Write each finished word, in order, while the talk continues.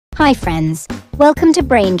Hi friends, welcome to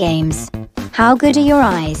Brain Games. How good are your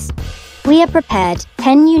eyes? We have prepared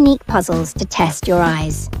 10 unique puzzles to test your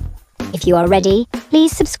eyes. If you are ready,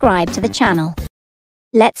 please subscribe to the channel.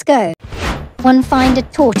 Let's go. 1. Find a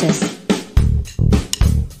tortoise.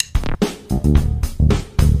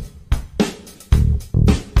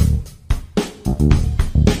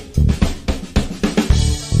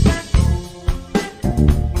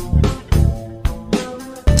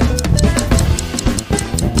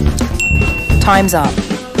 Time's up.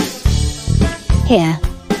 Here.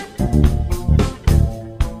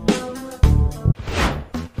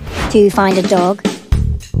 2. Find a dog.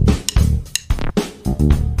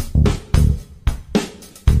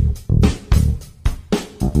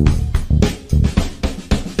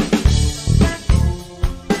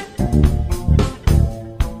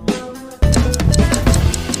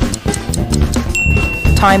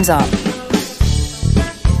 Time's up.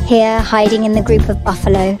 Here, hiding in the group of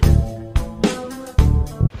buffalo.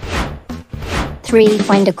 3.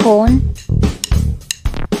 Find a corn.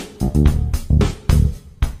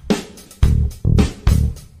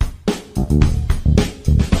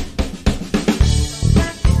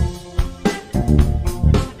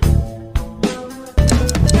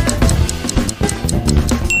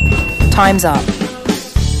 Time's up.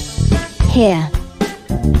 Here.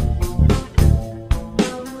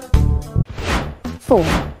 4.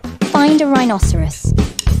 Find a rhinoceros.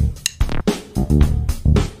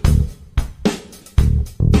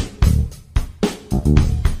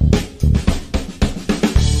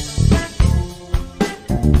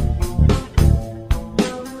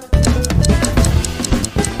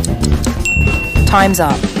 Time's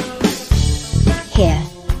up. Here.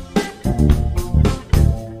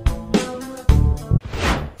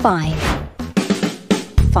 5.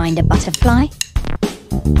 Find a butterfly.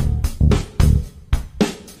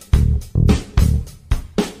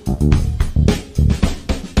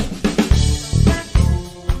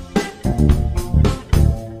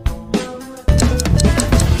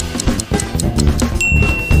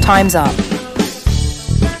 Time's up.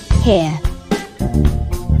 Here.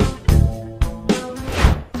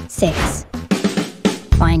 6.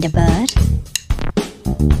 Find a bird.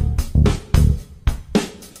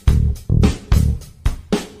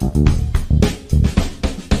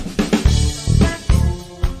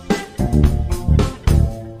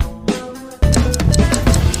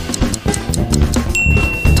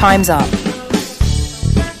 Time's up.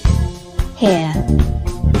 Here.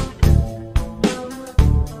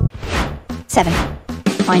 7.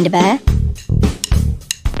 Find a bear.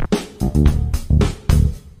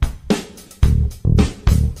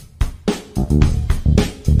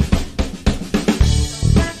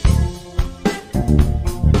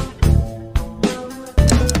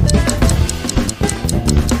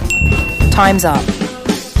 Time's up.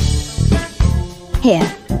 Here.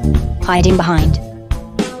 Hiding behind.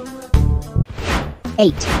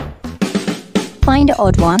 8. Find an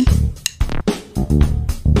odd one.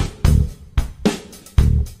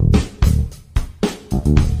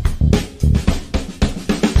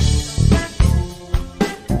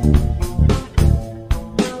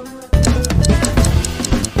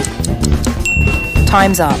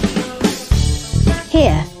 Time's up.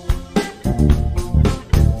 Here.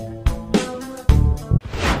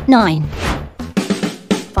 9.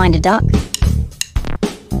 Find a duck.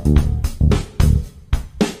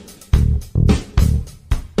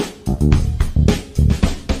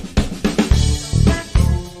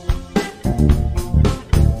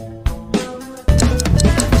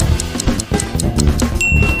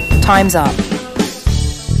 Time's up.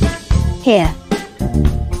 Here.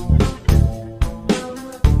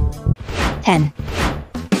 10.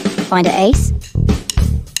 Find an ace.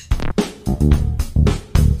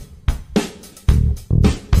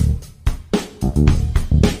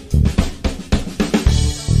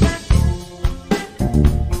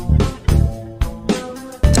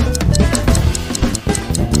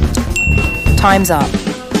 Time's up.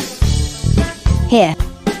 Here.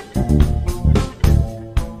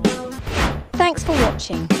 Thanks for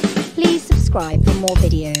watching. Please subscribe for more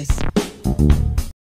videos.